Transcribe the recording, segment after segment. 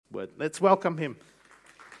Word. Let's welcome him.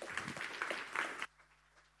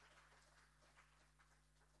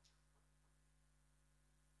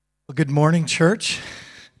 Well, good morning, church.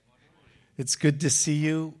 It's good to see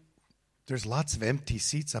you. There's lots of empty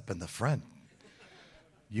seats up in the front.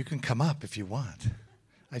 You can come up if you want.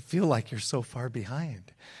 I feel like you're so far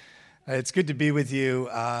behind. It's good to be with you.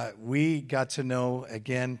 We got to know,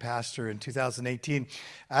 again, Pastor in 2018.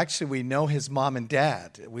 Actually, we know his mom and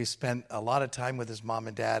dad. We spent a lot of time with his mom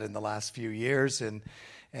and dad in the last few years, and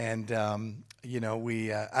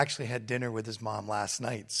we actually had dinner with his mom last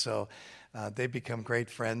night. So they've become great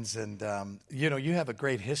friends, and you have a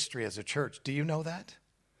great history as a church. Do you know that?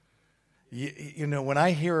 You know, when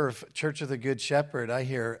I hear of Church of the Good Shepherd, I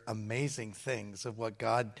hear amazing things of what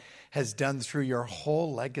God has done through your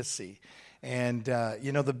whole legacy. And,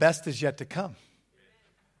 the best is yet to come.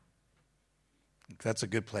 That's a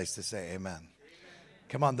good place to say amen.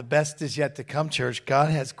 Come on, the best is yet to come, church. God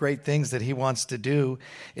has great things that he wants to do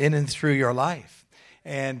in and through your life.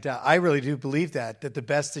 And I really do believe that the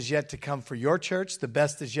best is yet to come for your church. The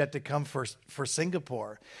best is yet to come for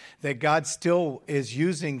Singapore. That God still is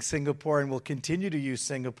using Singapore and will continue to use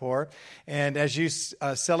Singapore. And as you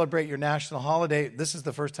celebrate your national holiday, this is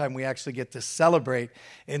the first time we actually get to celebrate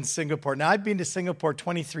in Singapore. Now, I've been to Singapore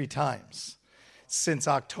 23 times since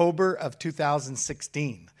October of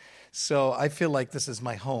 2016. So I feel like this is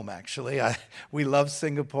my home, actually. We love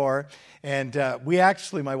Singapore. And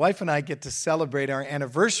my wife and I get to celebrate our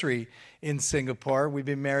anniversary in Singapore. We've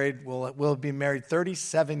been married, we'll be married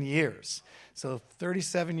 37 years. So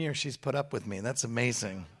 37 years she's put up with me. That's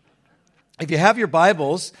amazing. If you have your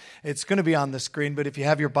Bibles, it's going to be on the screen, but if you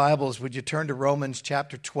have your Bibles, would you turn to Romans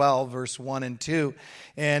chapter 12, verse 1 and 2?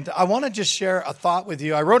 And I want to just share a thought with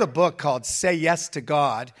you. I wrote a book called Say Yes to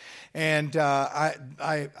God, and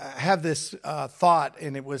I have this thought,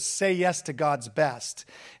 and it was Say Yes to God's Best.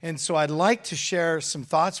 And so I'd like to share some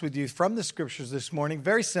thoughts with you from the Scriptures this morning.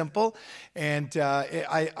 Very simple, and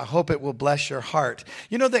I hope it will bless your heart.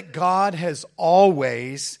 You know that God has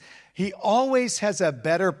He always has a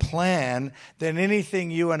better plan than anything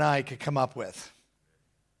you and I could come up with.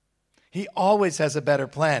 He always has a better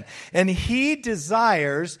plan. And he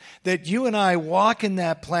desires that you and I walk in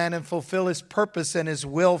that plan and fulfill his purpose and his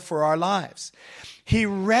will for our lives. He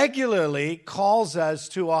regularly calls us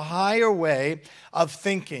to a higher way of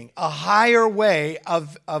thinking, a higher way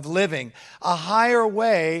of living, a higher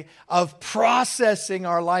way of processing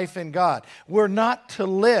our life in God. We're not to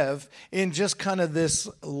live in just kind of this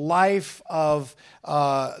life of,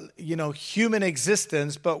 human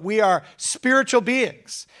existence, but we are spiritual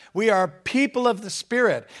beings. We are people of the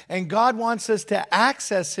Spirit, and God wants us to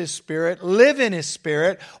access his Spirit, live in his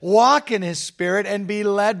Spirit, walk in his Spirit, and be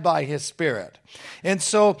led by his Spirit. And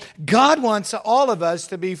so God wants all of us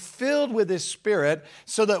to be filled with his Spirit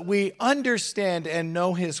so that we understand and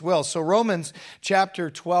know his will. So Romans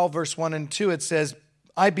chapter 12, verse 1 and 2, it says,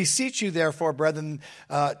 I beseech you, therefore, brethren,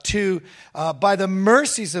 by the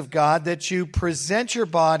mercies of God, that you present your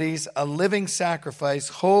bodies a living sacrifice,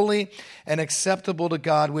 holy and acceptable to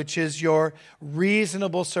God, which is your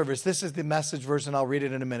reasonable service. This is the Message version. I'll read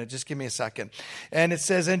it in a minute. Just give me a second. And it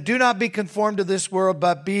says, and do not be conformed to this world,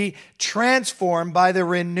 but be transformed by the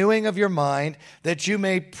renewing of your mind, that you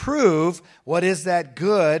may prove what is that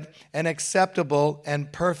good and acceptable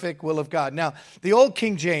and perfect will of God. Now, the old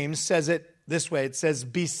King James says it this way. It says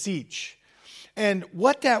beseech. And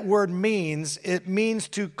what that word means, it means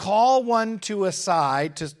to call one to a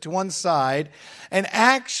side, to one side. And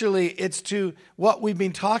actually, it's to what we've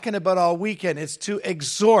been talking about all weekend. It's to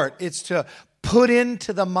exhort. It's to put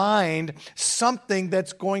into the mind something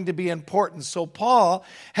that's going to be important. So Paul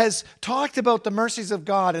has talked about the mercies of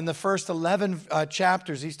God in the first 11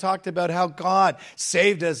 chapters. He's talked about how God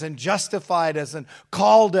saved us and justified us and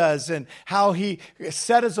called us and how he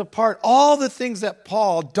set us apart. All the things that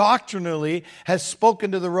Paul doctrinally has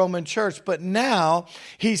spoken to the Roman church. But now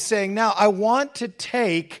he's saying, now I want to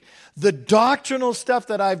take the doctrinal stuff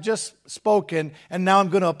that I've just spoken, and now I'm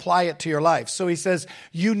going to apply it to your life. So he says,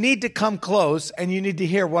 you need to come close, and you need to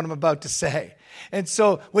hear what I'm about to say. And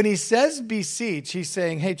so when he says beseech, he's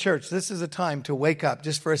saying, hey, church, this is a time to wake up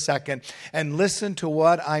just for a second and listen to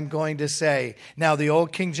what I'm going to say. Now, the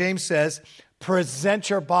old King James says, present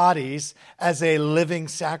your bodies as a living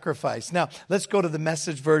sacrifice. Now, let's go to the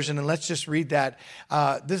Message version and let's just read that.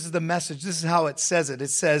 This is the Message. This is how it says it.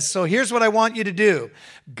 It says, so here's what I want you to do.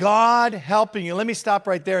 God helping you. Let me stop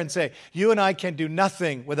right there and say, you and I can do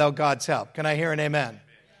nothing without God's help. Can I hear an amen?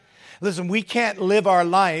 Listen, we can't live our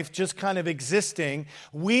life just kind of existing.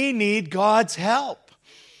 We need God's help.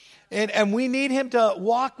 And we need him to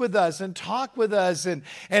walk with us and talk with us and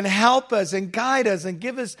help us and guide us and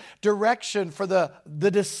give us direction for the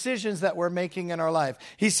decisions that we're making in our life.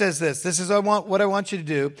 He says this is what I want you to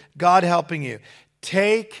do, God helping you.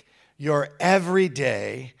 Take your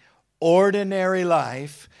everyday, ordinary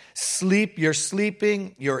life, you're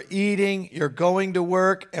sleeping, you're eating, you're going to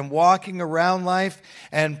work and walking around life,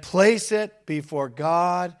 and place it before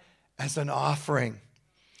God as an offering.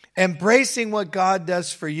 Embracing what God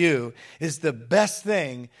does for you is the best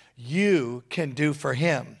thing you can do for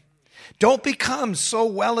him. Don't become so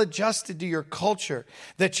well adjusted to your culture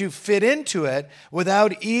that you fit into it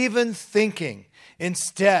without even thinking.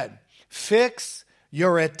 Instead, fix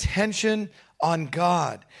your attention on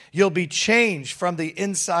God. You'll be changed from the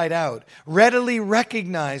inside out. Readily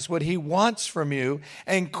recognize what he wants from you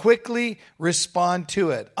and quickly respond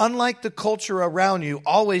to it. Unlike the culture around you,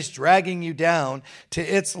 always dragging you down to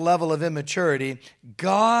its level of immaturity,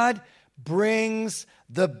 God brings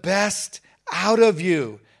the best out of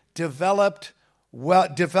you. Develops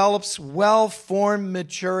well-formed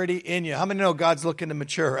maturity in you. How many know God's looking to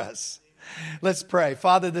mature us? Let's pray.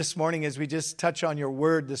 Father, this morning, as we just touch on your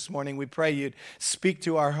word this morning, we pray you'd speak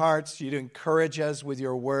to our hearts, you'd encourage us with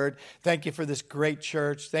your word. Thank you for this great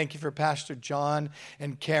church. Thank you for Pastor John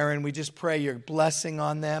and Karen. We just pray your blessing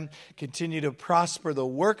on them. Continue to prosper the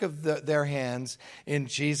work of their hands in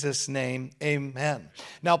Jesus' name. Amen.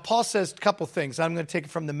 Now, Paul says a couple things. I'm going to take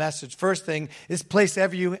it from the Message. First thing is place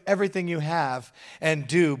everything you have and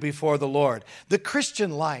do before the Lord. The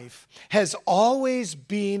Christian life has always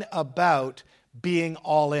been about being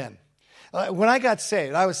all in. When I got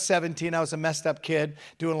saved, I was 17. I was a messed up kid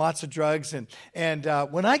doing lots of drugs. And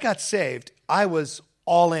when I got saved, I was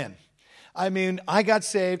all in. I mean, I got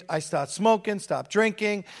saved. I stopped smoking, stopped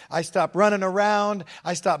drinking. I stopped running around.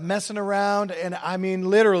 I stopped messing around. And I mean,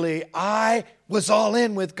 literally, I was all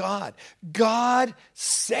in with God. God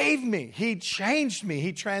saved me. He changed me.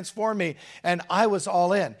 He transformed me. And I was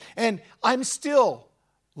all in. And I'm still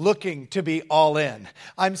looking to be all in.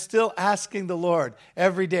 I'm still asking the Lord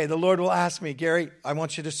every day. The Lord will ask me, Gary, I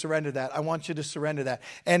want you to surrender that. I want you to surrender that.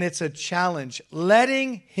 And it's a challenge.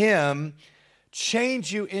 Letting him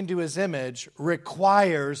change you into his image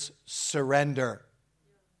requires surrender.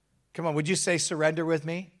 Come on, would you say surrender with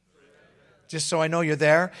me? Just so I know you're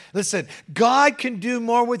there. Listen, God can do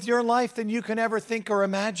more with your life than you can ever think or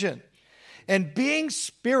imagine. And being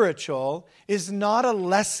spiritual is not a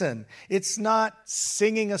lesson. It's not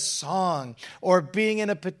singing a song or being in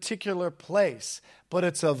a particular place, but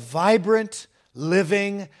it's a vibrant,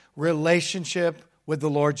 living relationship with the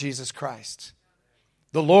Lord Jesus Christ.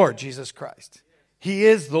 The Lord Jesus Christ. He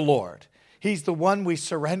is the Lord. He's the one we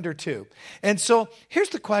surrender to. And so here's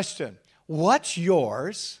the question. What's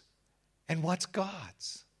yours and what's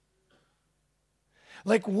God's?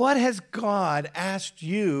 Like, what has God asked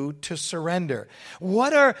you to surrender?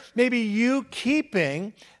 What are maybe you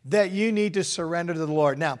keeping that you need to surrender to the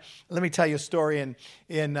Lord? Now, let me tell you a story. In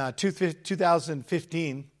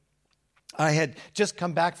 2015, I had just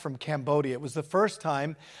come back from Cambodia. It was the first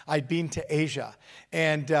time I'd been to Asia.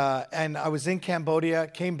 And I was in Cambodia,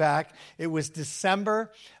 came back. It was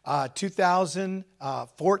December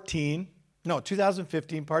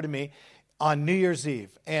 2015, pardon me, on New Year's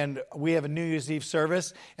Eve. And we have a New Year's Eve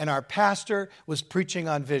service, and our pastor was preaching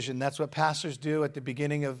on vision. That's what pastors do at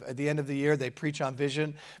the end of the year. They preach on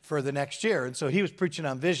vision for the next year. And so he was preaching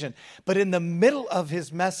on vision. But in the middle of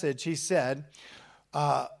his message, he said,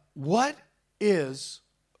 what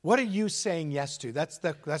are you saying yes to? That's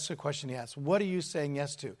the question he asked. What are you saying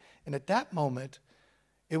yes to? And at that moment,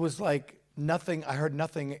 it was like nothing. I heard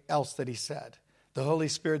nothing else that he said. The Holy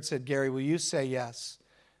Spirit said, Gary, will you say yes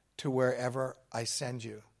to wherever I send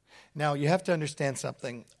you? Now, you have to understand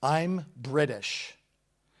something. I'm British.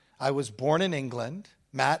 I was born in England.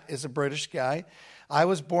 Matt is a British guy. I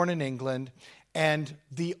was born in England, and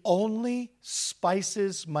the only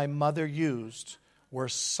spices my mother used were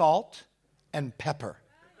salt and pepper.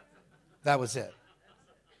 That was it.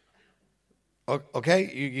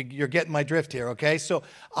 Okay? You're getting my drift here, okay? So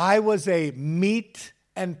I was a meat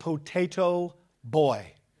and potato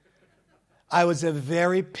boy. I was a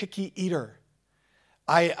very picky eater.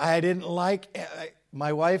 I didn't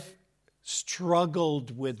my wife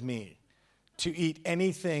struggled with me to eat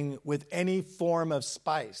anything with any form of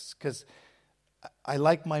spice because I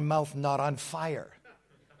like my mouth not on fire.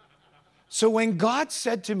 So when God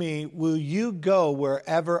said to me, will you go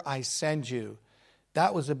wherever I send you?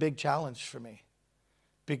 That was a big challenge for me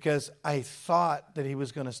because I thought that he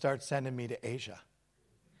was going to start sending me to Asia.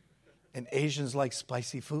 And Asians like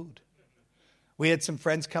spicy food. We had some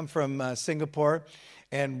friends come from Singapore,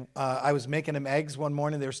 and I was making them eggs one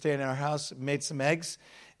morning. They were staying in our house, made some eggs,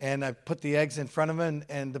 and I put the eggs in front of them,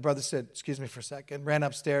 and the brother said, "Excuse me for a second," ran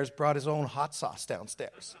upstairs, brought his own hot sauce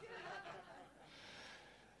downstairs.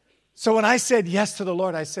 So when I said yes to the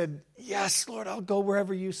Lord, I said, "Yes, Lord, I'll go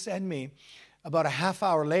wherever you send me." About a half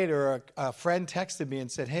hour later, a friend texted me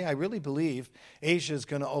and said, "Hey, I really believe Asia is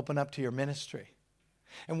going to open up to your ministry."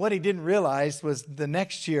 And what he didn't realize was the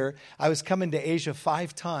next year, I was coming to Asia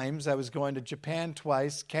 5 times. I was going to Japan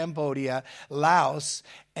twice, Cambodia, Laos,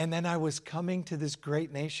 and then I was coming to this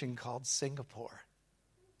great nation called Singapore.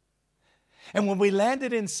 And when we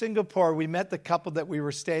landed in Singapore, we met the couple that we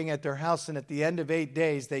were staying at their house, and at the end of 8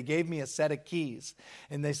 days, they gave me a set of keys.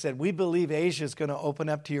 And they said, "We believe Asia is going to open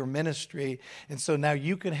up to your ministry, and so now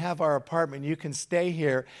you can have our apartment. You can stay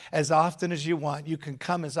here as often as you want. You can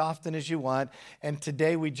come as often as you want." And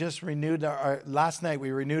today we just renewed last night we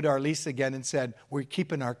renewed our lease again and said, "We're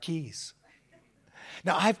keeping our keys."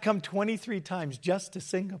 Now, I've come 23 times just to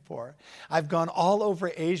Singapore. I've gone all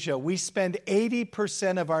over Asia. We spend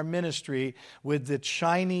 80% of our ministry with the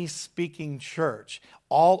Chinese-speaking church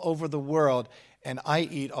all over the world, and I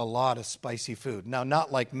eat a lot of spicy food. Now,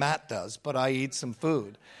 not like Matt does, but I eat some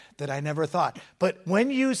food that I never thought. But when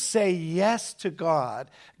you say yes to God,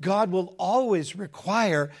 God will always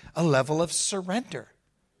require a level of surrender.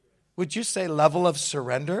 Would you say level of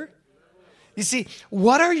surrender? You see,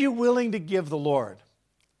 what are you willing to give the Lord?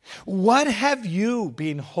 What have you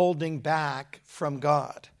been holding back from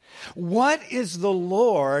God? What is the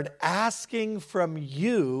Lord asking from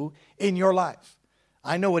you in your life?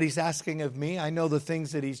 I know what He's asking of me. I know the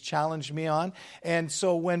things that He's challenged me on. And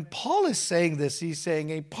so when Paul is saying this, he's saying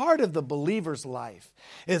a part of the believer's life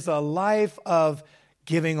is a life of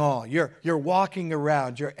giving all. You're walking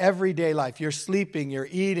around your everyday life. You're sleeping, you're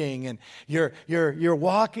eating, and you're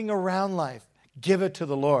walking around life. Give it to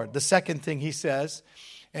the Lord. The second thing he says,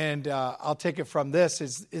 and I'll take it from this,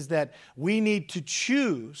 is that we need to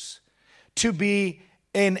choose to be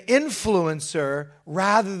an influencer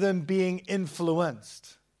rather than being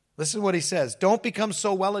influenced. Listen to what he says. Don't become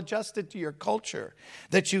so well adjusted to your culture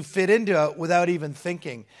that you fit into it without even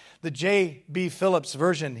thinking. The J.B. Phillips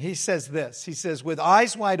version, he says this. He says, "With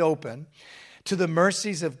eyes wide open to the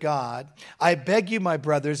mercies of God, I beg you, my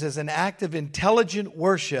brothers, as an act of intelligent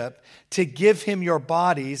worship, to give Him your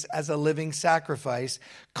bodies as a living sacrifice,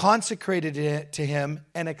 consecrated to Him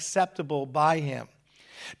and acceptable by Him.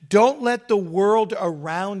 Don't let the world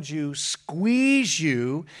around you squeeze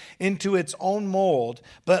you into its own mold,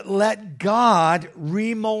 but let God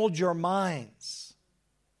remold your minds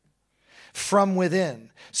from within,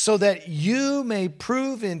 so that you may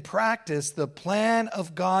prove in practice the plan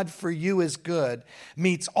of God for you is good,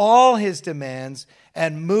 meets all His demands,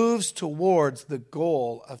 and moves towards the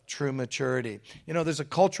goal of true maturity." You know, there's a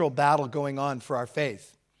cultural battle going on for our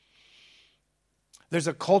faith. There's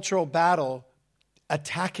a cultural battle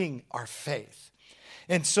attacking our faith.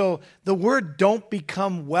 And so the word don't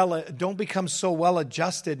become so well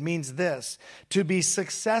adjusted means this: to be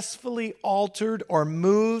successfully altered or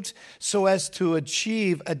moved so as to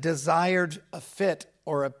achieve a desired fit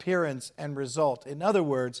or appearance and result. In other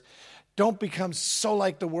words, don't become so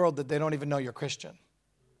like the world that they don't even know you're Christian.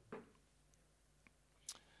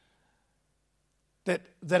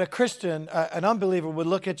 That a Christian, an unbeliever would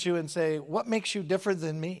look at you and say, "What makes you different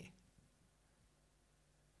than me?"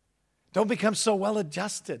 Don't become so well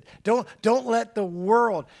adjusted. Don't let the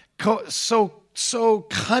world so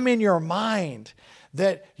come in your mind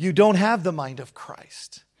that you don't have the mind of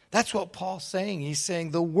Christ. That's what Paul's saying. He's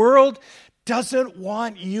saying the world doesn't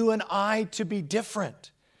want you and I to be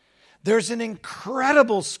different. There's an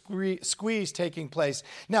incredible squeeze taking place.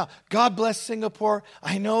 Now, God bless Singapore.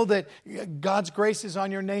 I know that God's grace is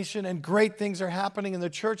on your nation and great things are happening, and the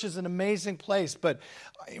church is an amazing place. But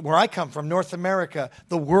where I come from, North America,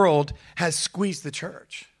 the world has squeezed the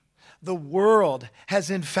church. The world has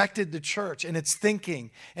infected the church and its thinking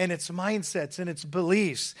and its mindsets and its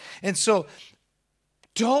beliefs. And so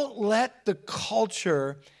don't let the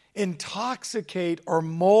culture intoxicate or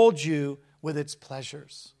mold you with its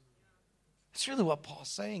pleasures. That's really what Paul's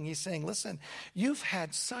saying. He's saying, listen, you've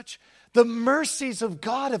had the mercies of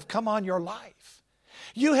God have come on your life.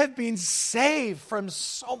 You have been saved from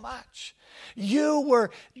so much. You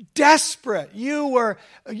were desperate. You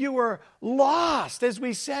were lost, as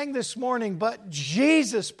we sang this morning, but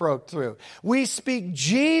Jesus broke through. We speak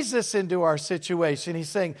Jesus into our situation. He's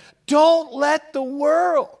saying, don't let the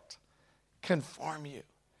world conform you.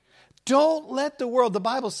 Don't let the world. The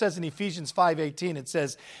Bible says in Ephesians 5:18, it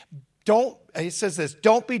says this: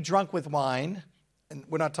 don't be drunk with wine, and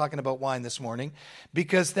we're not talking about wine this morning,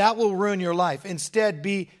 because that will ruin your life. Instead,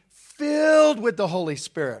 be filled with the Holy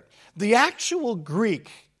Spirit. The actual Greek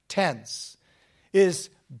tense is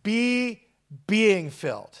being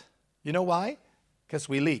filled. You know why? Because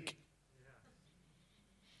we leak.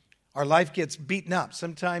 Our life gets beaten up.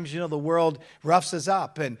 Sometimes, the world roughs us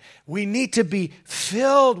up, and we need to be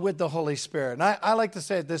filled with the Holy Spirit. And I like to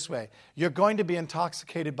say it this way. You're going to be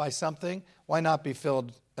intoxicated by something. Why not be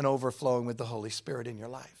filled and overflowing with the Holy Spirit in your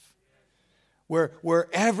life? Where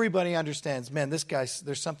everybody understands, man, this guy,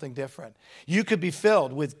 there's something different. You could be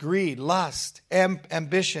filled with greed, lust,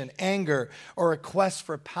 ambition, anger, or a quest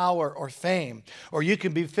for power or fame. Or you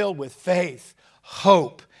can be filled with faith,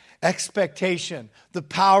 hope, expectation, the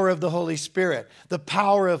power of the Holy Spirit, the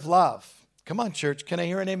power of love. Come on, church, can I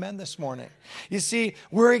hear an amen this morning? You see,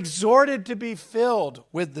 we're exhorted to be filled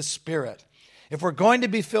with the Spirit. If we're going to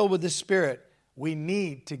be filled with the Spirit, we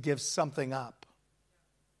need to give something up.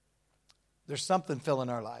 There's something filling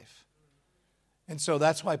our life. And so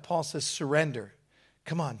that's why Paul says surrender.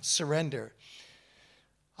 Come on, surrender.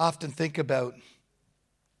 I often think about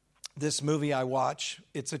this movie I watch.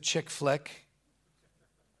 It's a chick flick.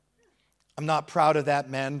 I'm not proud of that,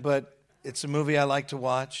 men, but it's a movie I like to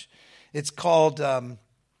watch. It's called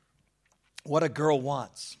What a Girl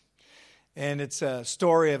Wants. And it's a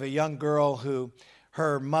story of a young girl who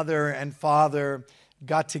her mother and father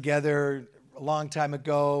got together a long time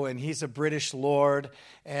ago, and he's a British lord,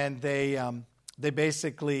 and they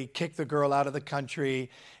basically kicked the girl out of the country,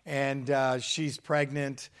 and she's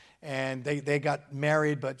pregnant, and they got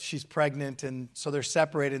married, but she's pregnant, and so they're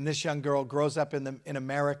separated. And this young girl grows up in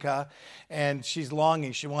America, and she's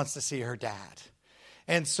longing. She wants to see her dad,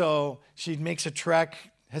 and so she makes a trek.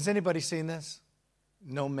 Has anybody seen this?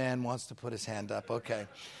 No man wants to put his hand up. Okay,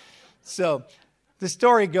 so the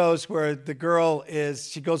story goes where the girl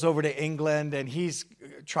she goes over to England, and he's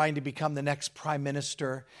trying to become the next prime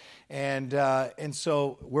minister. And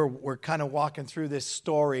so we're kind of walking through this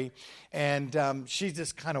story, and she's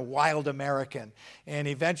this kind of wild American. And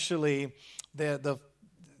eventually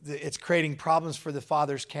it's creating problems for the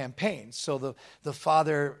father's campaign. So the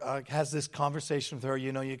father has this conversation with her,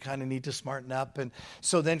 you kind of need to smarten up. And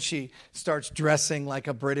so then she starts dressing like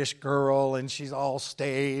a British girl, and she's all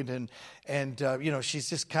staid, and she's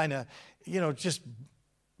just kind of, just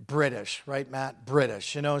British, right, Matt?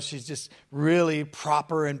 British, she's just really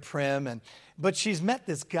proper and prim. But she's met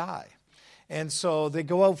this guy. And so they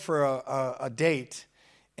go out for a date.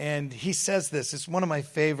 And he says this. It's one of my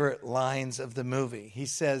favorite lines of the movie. He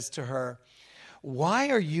says to her, "Why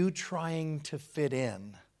are you trying to fit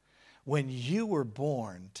in when you were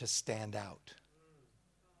born to stand out?"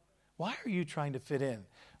 Why are you trying to fit in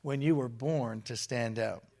when you were born to stand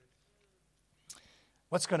out?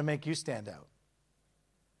 What's going to make you stand out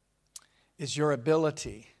is your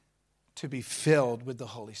ability to be filled with the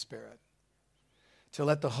Holy Spirit, to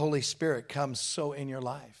let the Holy Spirit come so in your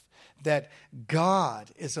life that God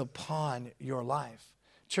is upon your life.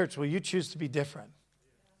 Church, will you choose to be different?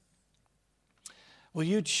 Will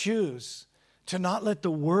you choose to not let the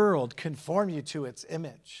world conform you to its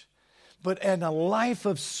image? But in a life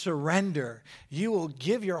of surrender, you will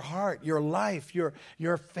give your heart, your life,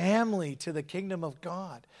 your family to the kingdom of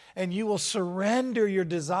God. And you will surrender your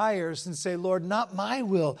desires and say, Lord, not my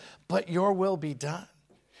will, but your will be done.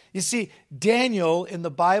 You see, Daniel in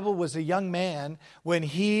the Bible was a young man when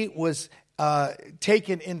he was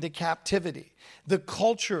taken into captivity. The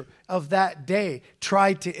culture of that day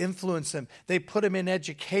tried to influence him. They put him in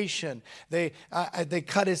education. They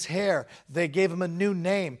cut his hair. They gave him a new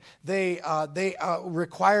name. They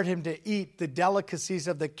required him to eat the delicacies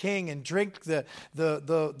of the king and drink the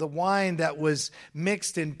wine that was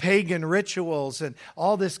mixed in pagan rituals and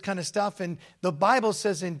all this kind of stuff. And the Bible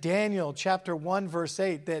says in Daniel chapter 1 verse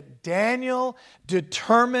 8 that Daniel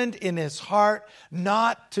determined in his heart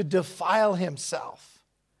not to defile himself.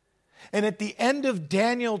 And at the end of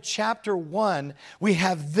Daniel chapter 1, we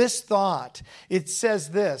have this thought. It says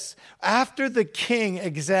this: after the king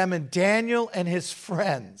examined Daniel and his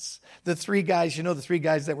friends, the three guys, the three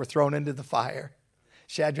guys that were thrown into the fire,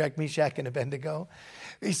 Shadrach, Meshach, and Abednego.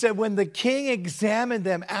 He said when the king examined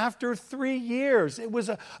them after 3 years, it was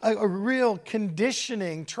a real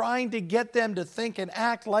conditioning, trying to get them to think and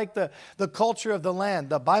act like the culture of the land.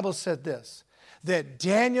 The Bible said this, that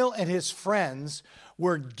Daniel and his friends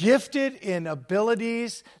were gifted in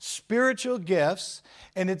abilities, spiritual gifts,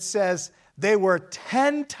 and it says they were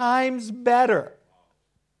 10 times better.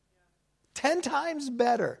 10 times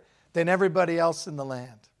better than everybody else in the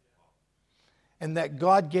land. And that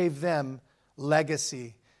God gave them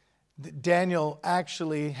legacy Daniel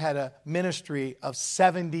actually had a ministry of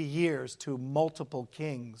 70 years to multiple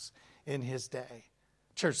kings in his day.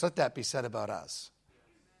 Church, let that be said about us.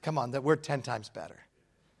 Come on, that we're 10 times better,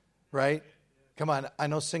 right? Come on, I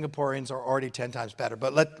know Singaporeans are already 10 times better,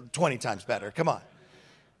 but 20 times better. Come on,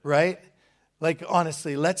 right? Like,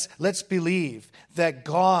 honestly, let's believe that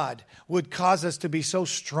God would cause us to be so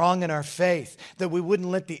strong in our faith that we wouldn't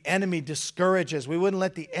let the enemy discourage us. We wouldn't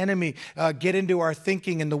let the enemy get into our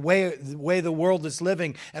thinking and the way the world is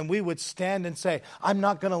living. And we would stand and say, I'm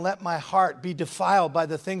not going to let my heart be defiled by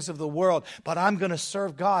the things of the world, but I'm going to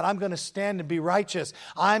serve God. I'm going to stand and be righteous.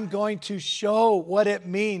 I'm going to show what it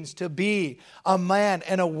means to be a man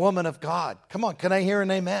and a woman of God. Come on, can I hear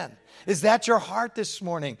an amen? Is that your heart this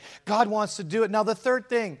morning? God wants to do it. Now, the third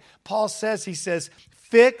thing Paul says, he says,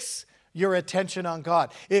 fix your attention on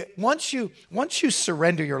God. Once you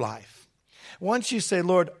surrender your life, once you say,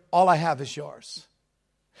 Lord, all I have is yours.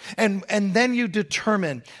 And then you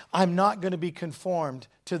determine, I'm not going to be conformed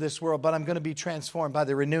to this world, but I'm going to be transformed by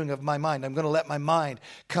the renewing of my mind. I'm going to let my mind,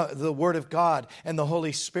 the Word of God and the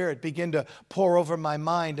Holy Spirit begin to pour over my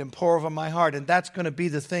mind and pour over my heart. And that's going to be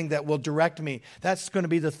the thing that will direct me. That's going to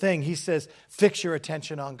be the thing. He says, fix your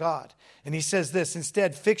attention on God. And he says this,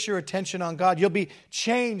 instead, fix your attention on God. You'll be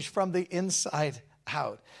changed from the inside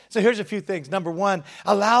out. So here's a few things. Number one,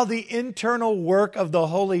 allow the internal work of the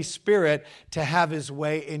Holy Spirit to have his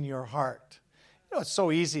way in your heart. You know, it's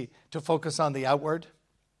so easy to focus on the outward.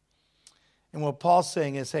 And what Paul's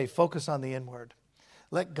saying is, hey, focus on the inward.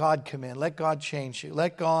 Let God come in. Let God change you.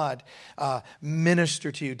 Let God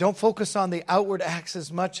minister to you. Don't focus on the outward acts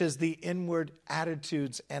as much as the inward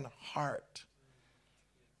attitudes and heart.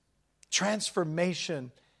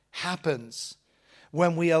 Transformation happens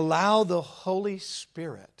when we allow the Holy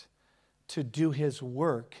Spirit to do his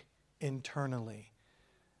work internally,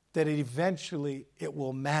 that eventually it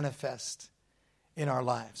will manifest in our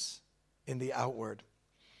lives, in the outward.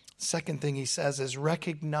 Second thing he says is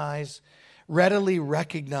readily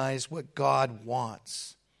recognize what God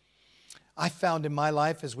wants. I found in my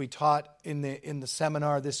life, as we taught in the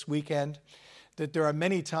seminar this weekend, that there are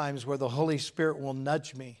many times where the Holy Spirit will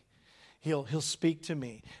nudge me. He'll speak to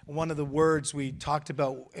me. One of the words we talked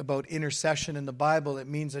about intercession in the Bible, it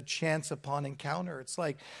means a chance upon encounter. It's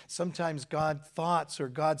like sometimes God's thoughts or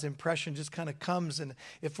God's impression just kind of comes, and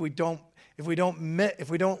if we don't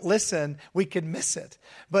listen, we can miss it.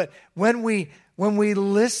 But when we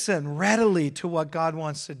listen readily to what God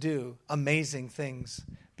wants to do, amazing things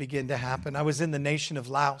begin to happen. I was in the nation of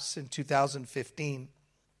Laos in 2016.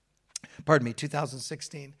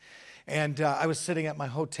 And I was sitting at my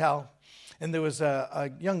hotel, and there was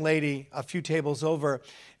a young lady a few tables over,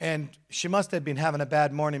 and she must have been having a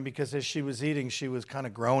bad morning because as she was eating, she was kind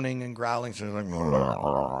of groaning and growling. She was like,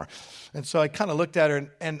 "Rrr." And so I kind of looked at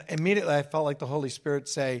her, and immediately I felt like the Holy Spirit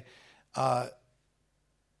say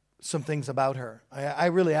some things about her. I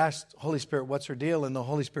really asked Holy Spirit, what's her deal? And the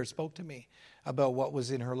Holy Spirit spoke to me about what was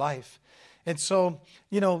in her life. And so,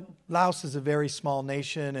 Laos is a very small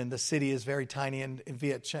nation, and the city is very tiny in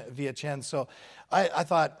Vientiane. So I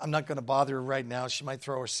thought, I'm not going to bother her right now. She might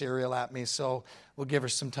throw her cereal at me, so we'll give her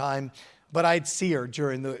some time. But I'd see her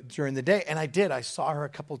during the day, and I did. I saw her a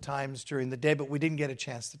couple times during the day, but we didn't get a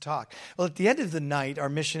chance to talk. Well, at the end of the night, our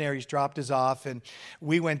missionaries dropped us off, and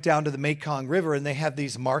we went down to the Mekong River, and they have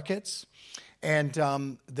these markets, and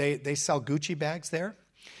they sell Gucci bags there.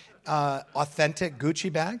 Authentic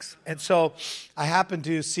Gucci bags. And so I happened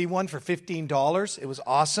to see one for $15. It was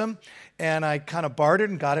awesome. And I kind of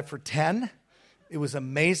bartered and got it for $10. It was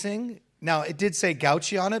amazing. Now, it did say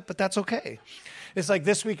Gauchi on it, but that's okay. It's like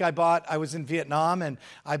this week I was in Vietnam and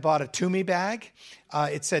I bought a Tumi bag.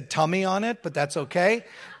 It said tummy on it, but that's okay.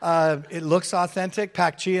 It looks authentic.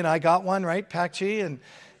 Pak Chi and I got one, right? Pak Chi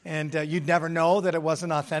and you'd never know that it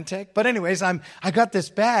wasn't authentic. But anyways, I got this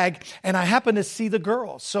bag, and I happened to see the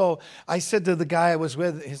girl. So I said to the guy I was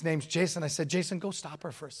with, his name's Jason, I said, Jason, go stop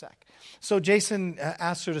her for a sec. So Jason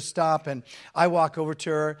asked her to stop, and I walk over to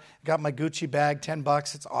her, got my Gucci bag,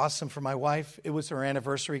 $10. It's awesome for my wife. It was her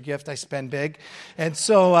anniversary gift. I spend big. And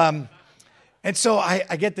so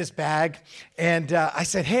I get this bag, and I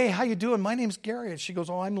said, hey, how you doing? My name's Gary. And she goes,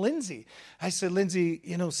 oh, I'm Lindsay. I said, Lindsay,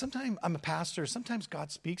 sometimes I'm a pastor. Sometimes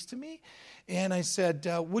God speaks to me. And I said,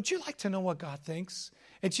 would you like to know what God thinks?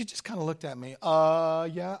 And she just kind of looked at me.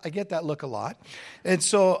 Yeah, I get that look a lot. And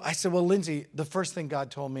so I said, well, Lindsay, the first thing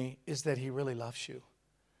God told me is that he really loves you.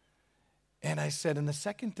 And I said, and the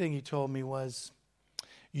second thing he told me was,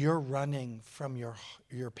 you're running from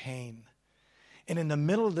your pain. And in the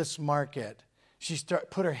middle of this market, she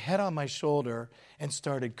put her head on my shoulder and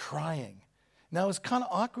started crying. Now, it was kind of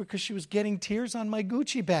awkward because she was getting tears on my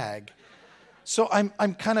Gucci bag. So I'm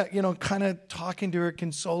kind of talking to her,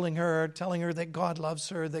 consoling her, telling her that God loves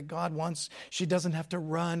her, that God wants, she doesn't have to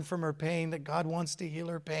run from her pain, that God wants to heal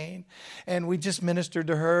her pain. And we just ministered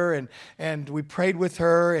to her and we prayed with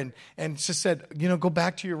her and just said, go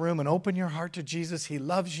back to your room and open your heart to Jesus. He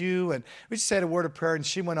loves you. And we just said a word of prayer and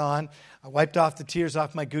she went on. I wiped off the tears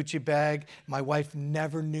off my Gucci bag. My wife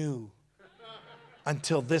never knew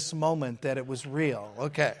until this moment that it was real.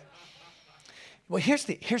 Okay. Well, here's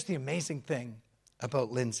the amazing thing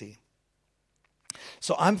about Lindsay.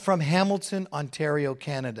 So I'm from Hamilton, Ontario,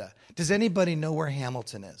 Canada. Does anybody know where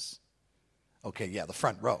Hamilton is? Okay, yeah, the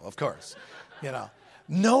front row, of course.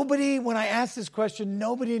 Nobody, when I ask this question,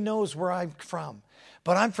 nobody knows where I'm from.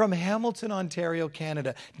 But I'm from Hamilton, Ontario,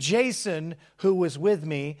 Canada. Jason, who was with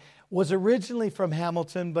me, was originally from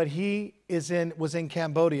Hamilton, but he was in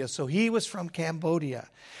Cambodia. So he was from Cambodia.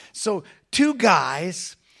 So two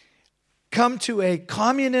guys come to a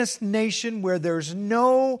communist nation where there's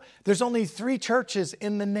only 3 churches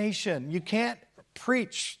in the nation. You can't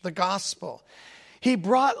preach the gospel. He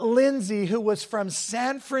brought Lindsay, who was from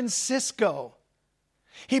San Francisco.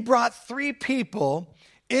 He brought 3 people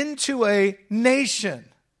into a nation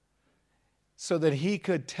so that he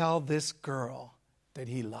could tell this girl that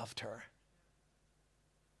he loved her.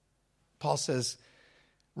 Paul says,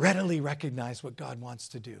 readily recognize what God wants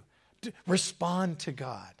to do. Respond to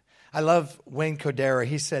God. I love Wayne Codera.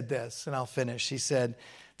 He said this, and I'll finish. He said,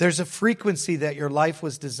 there's a frequency that your life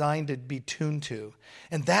was designed to be tuned to,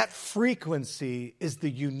 and that frequency is the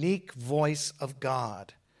unique voice of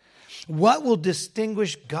God. What will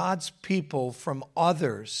distinguish God's people from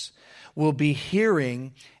others will be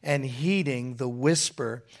hearing and heeding the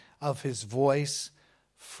whisper of his voice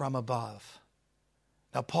from above.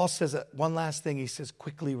 Now, Paul says one last thing. He says,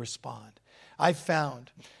 quickly respond. I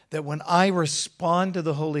found that when I respond to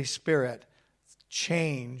the Holy Spirit,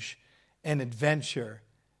 change and adventure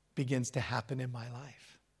begins to happen in my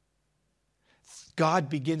life. God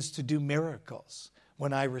begins to do miracles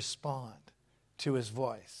when I respond to his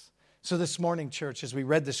voice. So this morning, church, as we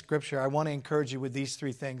read the scripture, I want to encourage you with these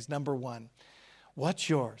 3 things. Number 1, what's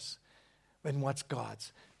yours and what's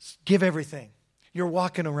God's? Give everything. You're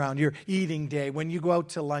walking around, you're eating day. When you go out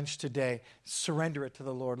to lunch today, surrender it to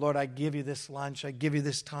the Lord. Lord, I give you this lunch. I give you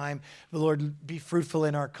this time. Lord, be fruitful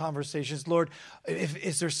in our conversations. Lord,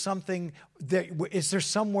 is there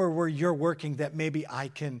somewhere where you're working that maybe I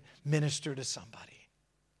can minister to somebody?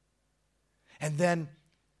 And then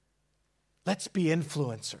let's be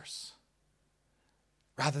influencers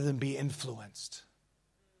rather than be influenced.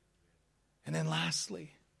 And then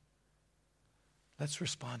lastly, let's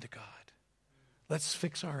respond to God. Let's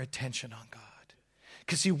fix our attention on God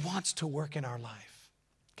because he wants to work in our life.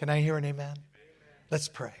 Can I hear an amen? Amen? Let's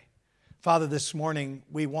pray. Father, this morning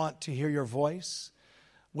we want to hear your voice.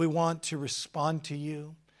 We want to respond to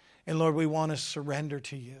you. And Lord, we want to surrender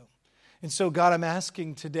to you. And so, God, I'm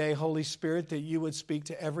asking today, Holy Spirit, that you would speak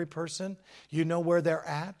to every person. You know where they're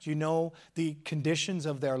at. You know the conditions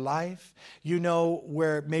of their life. You know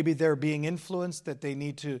where maybe they're being influenced that they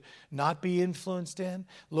need to not be influenced in.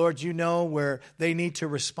 Lord, you know where they need to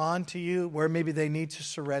respond to you, where maybe they need to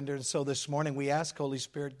surrender. And so this morning we ask, Holy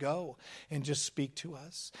Spirit, go and just speak to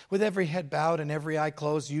us. With every head bowed and every eye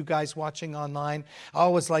closed, you guys watching online, I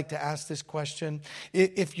always like to ask this question.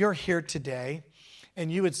 If you're here today, and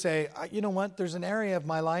you would say, you know what, there's an area of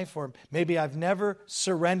my life where maybe I've never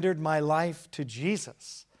surrendered my life to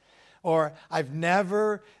Jesus. Or I've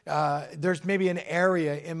never, there's maybe an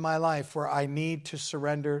area in my life where I need to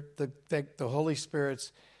surrender the Holy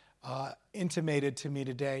Spirit's intimated to me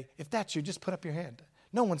today. If that's you, just put up your hand.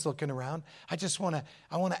 No one's looking around. I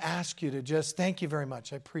want to ask you to just, thank you very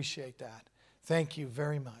much. I appreciate that. Thank you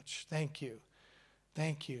very much. Thank you.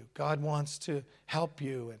 Thank you. God wants to help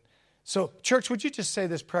you. And so, church, would you just say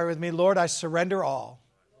this prayer with me? Lord, I surrender all.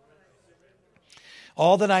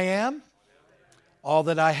 All that I am, all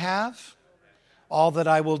that I have, all that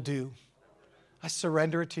I will do. I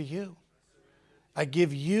surrender it to you. I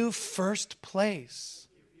give you first place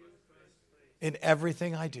in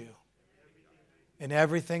everything I do, in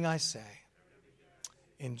everything I say.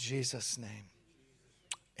 In Jesus' name,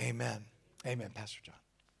 amen. Amen, Pastor John.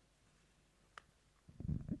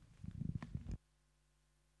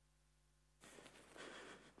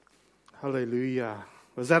 Hallelujah.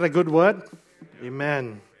 Was that a good word?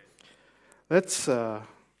 Amen. Let's